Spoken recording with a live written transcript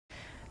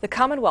The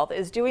Commonwealth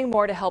is doing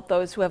more to help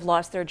those who have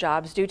lost their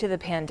jobs due to the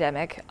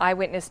pandemic.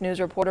 Eyewitness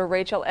News reporter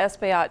Rachel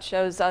Espayat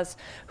shows us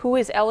who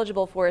is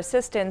eligible for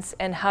assistance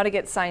and how to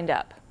get signed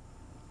up.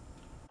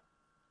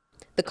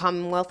 The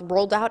Commonwealth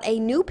rolled out a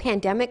new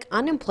pandemic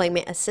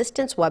unemployment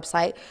assistance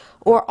website,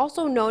 or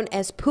also known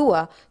as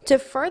PAHA, to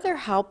further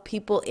help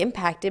people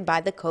impacted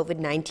by the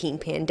COVID-19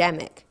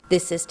 pandemic.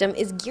 This system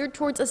is geared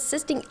towards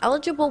assisting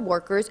eligible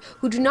workers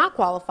who do not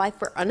qualify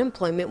for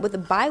unemployment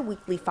with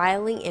bi-weekly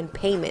filing and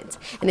payments.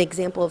 An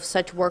example of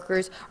such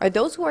workers are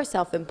those who are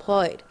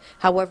self-employed.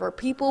 However,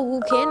 people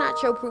who cannot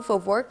show proof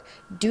of work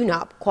do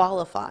not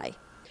qualify.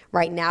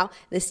 Right now,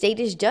 the state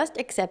is just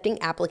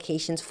accepting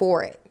applications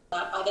for it.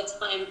 By the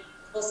time the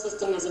full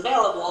system is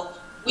available,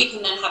 we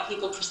can then have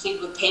people proceed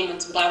with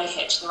payments without a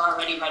hitch. They're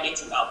already ready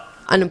to go.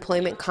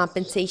 Unemployment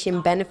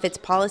Compensation Benefits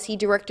Policy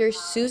Director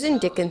Susan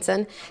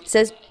Dickinson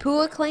says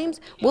PAHA claims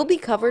will be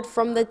covered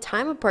from the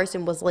time a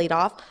person was laid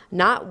off,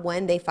 not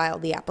when they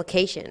filed the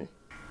application.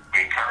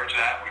 We encourage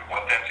that. We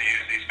want them to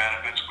use these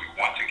benefits.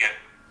 We want to get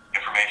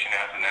information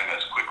out to them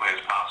as quickly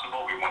as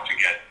possible. We want to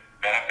get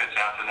benefits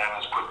out to them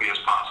as quickly as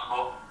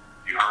possible.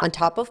 On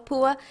top of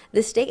PAHA,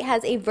 the state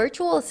has a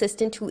virtual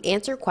assistant to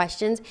answer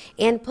questions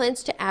and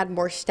plans to add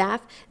more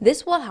staff.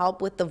 This will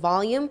help with the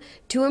volume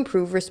to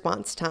improve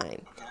response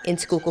time. In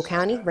Schuylkill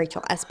County,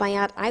 Rachel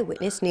Espayat,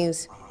 Eyewitness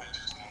News.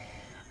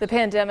 The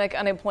Pandemic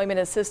Unemployment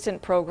Assistance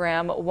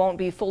Program won't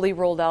be fully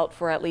rolled out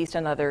for at least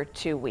another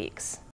 2 weeks.